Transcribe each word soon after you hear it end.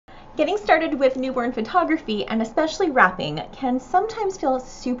Getting started with newborn photography, and especially wrapping, can sometimes feel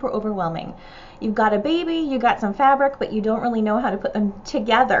super overwhelming. You've got a baby, you've got some fabric, but you don't really know how to put them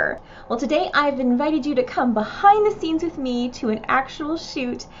together. Well, today I've invited you to come behind the scenes with me to an actual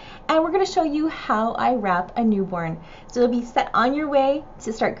shoot, and we're going to show you how I wrap a newborn. So you'll be set on your way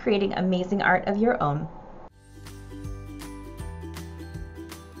to start creating amazing art of your own.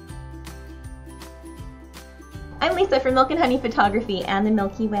 I'm Lisa from Milk and Honey Photography and the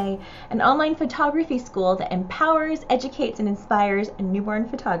Milky Way, an online photography school that empowers, educates, and inspires newborn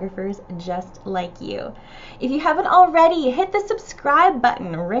photographers just like you. If you haven't already, hit the subscribe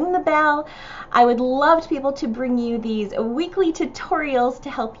button, ring the bell. I would love to be able to bring you these weekly tutorials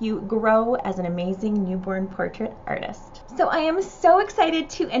to help you grow as an amazing newborn portrait artist. So I am so excited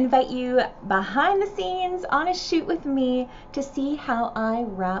to invite you behind the scenes on a shoot with me to see how I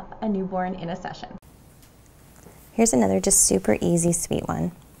wrap a newborn in a session. Here's another just super easy, sweet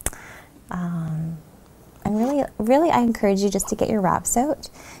one. And really, I encourage you just to get your wraps out.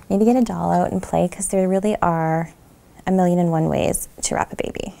 Maybe get a doll out and play, because there really are 1,000,001 ways to wrap a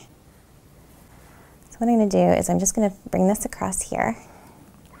baby. So what I'm going to do is I'm just going to bring this across here.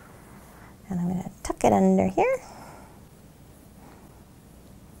 And I'm going to tuck it under here.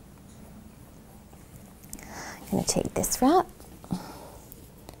 I'm going to take this wrap.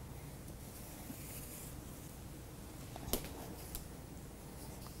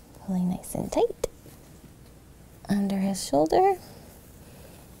 Pulling nice and tight under his shoulder.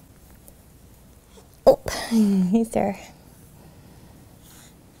 Oh, he's there.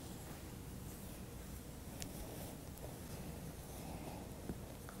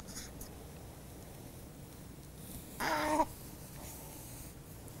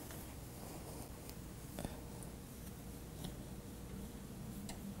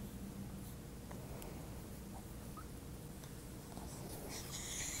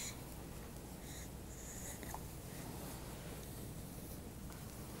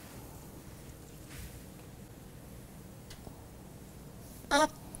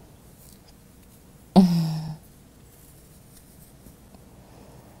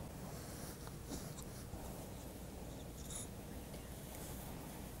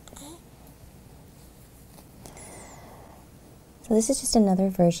 So this is just another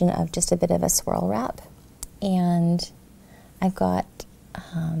version of just a bit of a swirl wrap, and I've got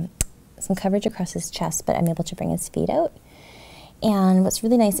some coverage across his chest, but I'm able to bring his feet out. And what's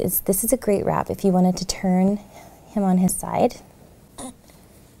really nice is this is a great wrap if you wanted to turn him on his side. So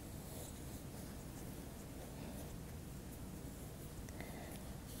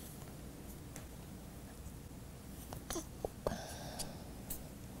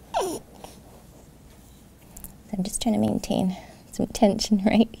I'm just trying to maintain some tension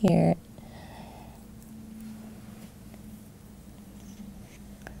right here.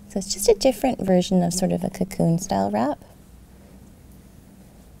 So it's just a different version of sort of a cocoon style wrap.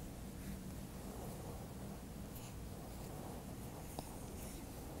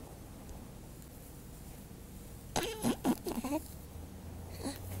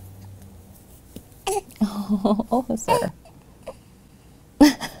 Oh, sir.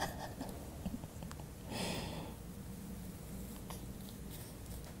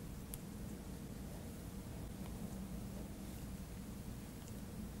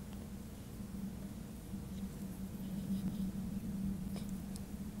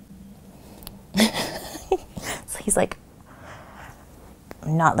 So he's like,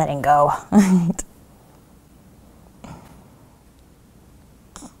 I'm not letting go.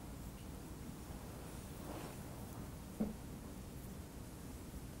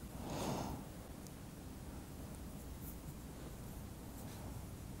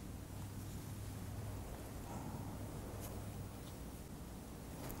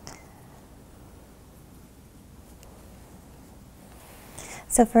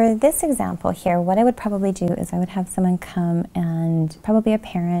 So for this example here, what I would probably do is I would have someone come, and probably a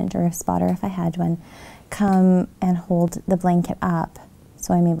parent or a spotter if I had one, come and hold the blanket up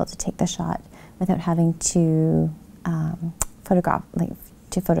so I'm able to take the shot without having to Photoshop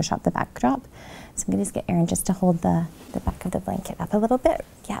the backdrop. So I'm going to just get Erin just to hold the back of the blanket up a little bit.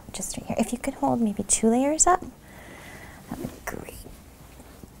 Yeah, just right here. If you could hold maybe 2 layers up, that would be great.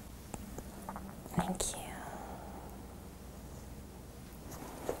 Thank you.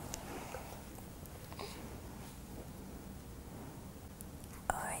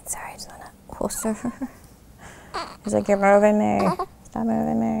 Sorry, I just want to holster her. He's like, you're moving me. Stop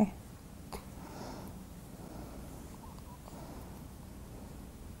moving me.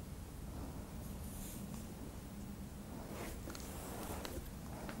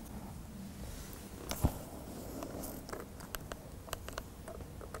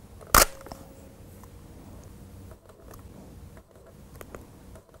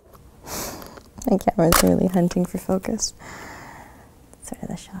 My camera's really hunting for focus. Sort of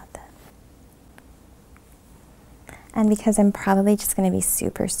the shot then. And because I'm probably just going to be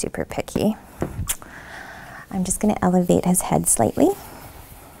super, super picky, I'm just going to elevate his head slightly.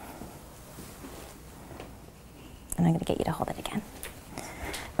 And I'm going to get you to hold it again.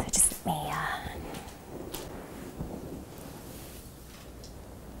 So just let me...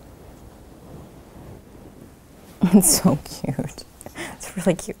 It's so cute. It's a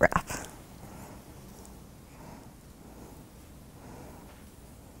really cute wrap.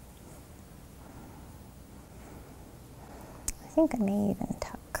 I think I may even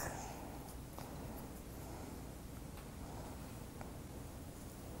tuck.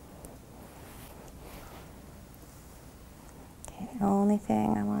 Okay, the only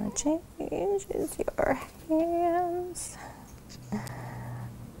thing I want to change is your hands.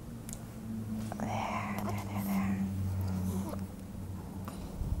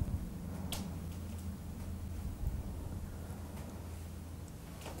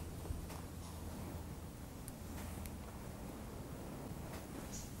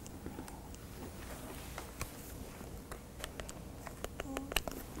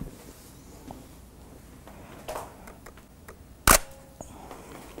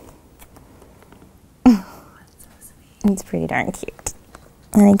 It's pretty darn cute.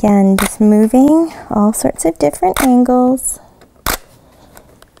 And again, just moving all sorts of different angles.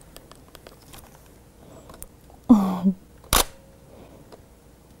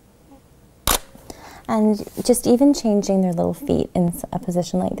 And just even changing their little feet in a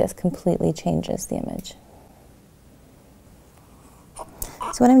position like this completely changes the image.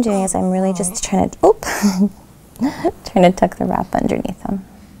 So what I'm doing is I'm really just trying to, trying to tuck the wrap underneath them.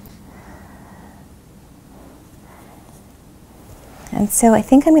 And so I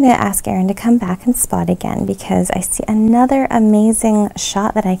think I'm going to ask Erin to come back and spot again, because I see another amazing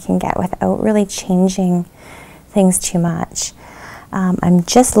shot that I can get without really changing things too much. I'm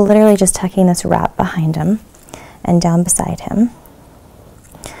just literally just tucking this wrap behind him and down beside him.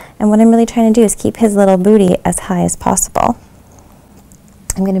 And what I'm really trying to do is keep his little booty as high as possible.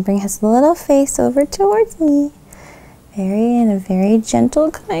 I'm going to bring his little face over towards me, in a very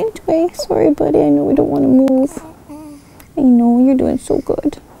gentle, kind way. Sorry, buddy, I know we don't want to move. I know, you're doing so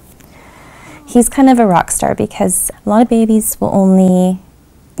good. He's kind of a rock star because a lot of babies will only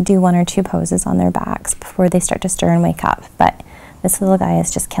do 1 or 2 poses on their backs before they start to stir and wake up. But this little guy is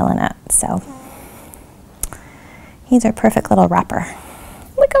just killing it. So he's our perfect little rapper.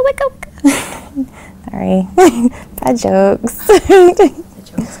 Wicka, wicka, wicka. Sorry. Bad jokes. The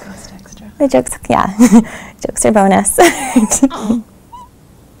jokes cost extra. The jokes, yeah. Jokes are bonus.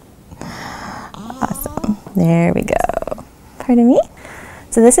 Awesome. There we go. Pardon me?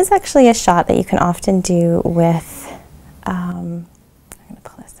 So this is actually a shot that you can often do with, I'm going to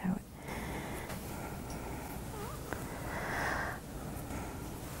pull this out.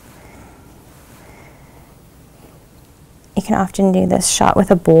 You can often do this shot with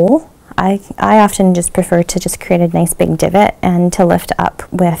a bowl. I often just prefer to just create a nice big divot and to lift up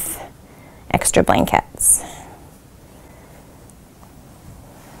with extra blankets.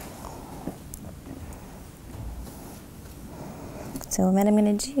 So what I'm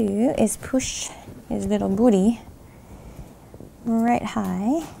going to do is push his little booty right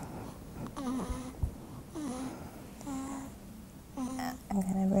high. I'm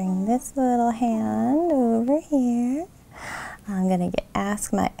going to bring this little hand over here. I'm going to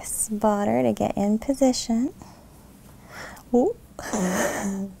ask my spotter to get in position. Ooh.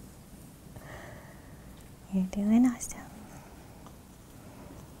 You're doing awesome.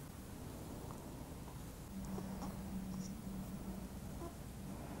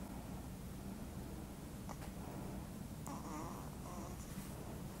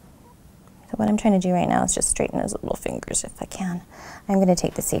 So what I'm trying to do right now is just straighten his little fingers if I can. I'm going to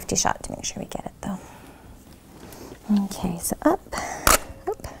take the safety shot to make sure we get it though. Okay, so up,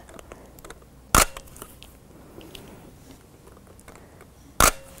 up.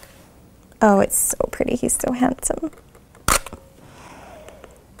 Oh, it's so pretty. He's so handsome.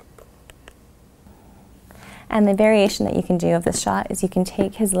 And the variation that you can do of this shot is you can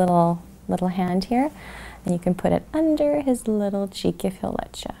take his little hand here and you can put it under his little cheek if he'll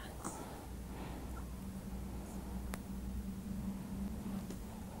let you.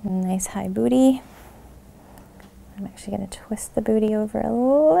 Nice high booty. I'm actually going to twist the booty over a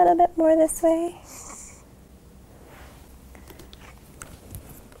little bit more this way.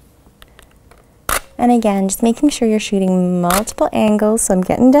 And again, just making sure you're shooting multiple angles. So I'm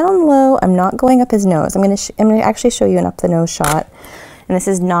getting down low. I'm not going up his nose. I'm going to actually show you an up the nose shot. And this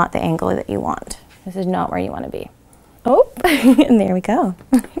is not the angle that you want. This is not where you want to be. Oh, and there we go.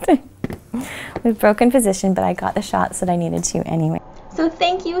 with broken position, but I got the shots that I needed to anyway. So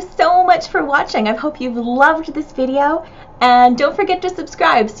thank you so much for watching. I hope you've loved this video, and don't forget to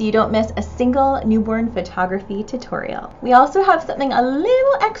subscribe so you don't miss a single newborn photography tutorial. We also have something a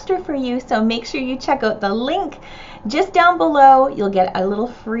little extra for you, so make sure you check out the link just down below. You'll get a little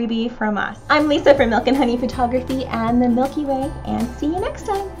freebie from us. I'm Lisa from Milk and Honey Photography and the Milky Way, and see you next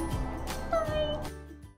time.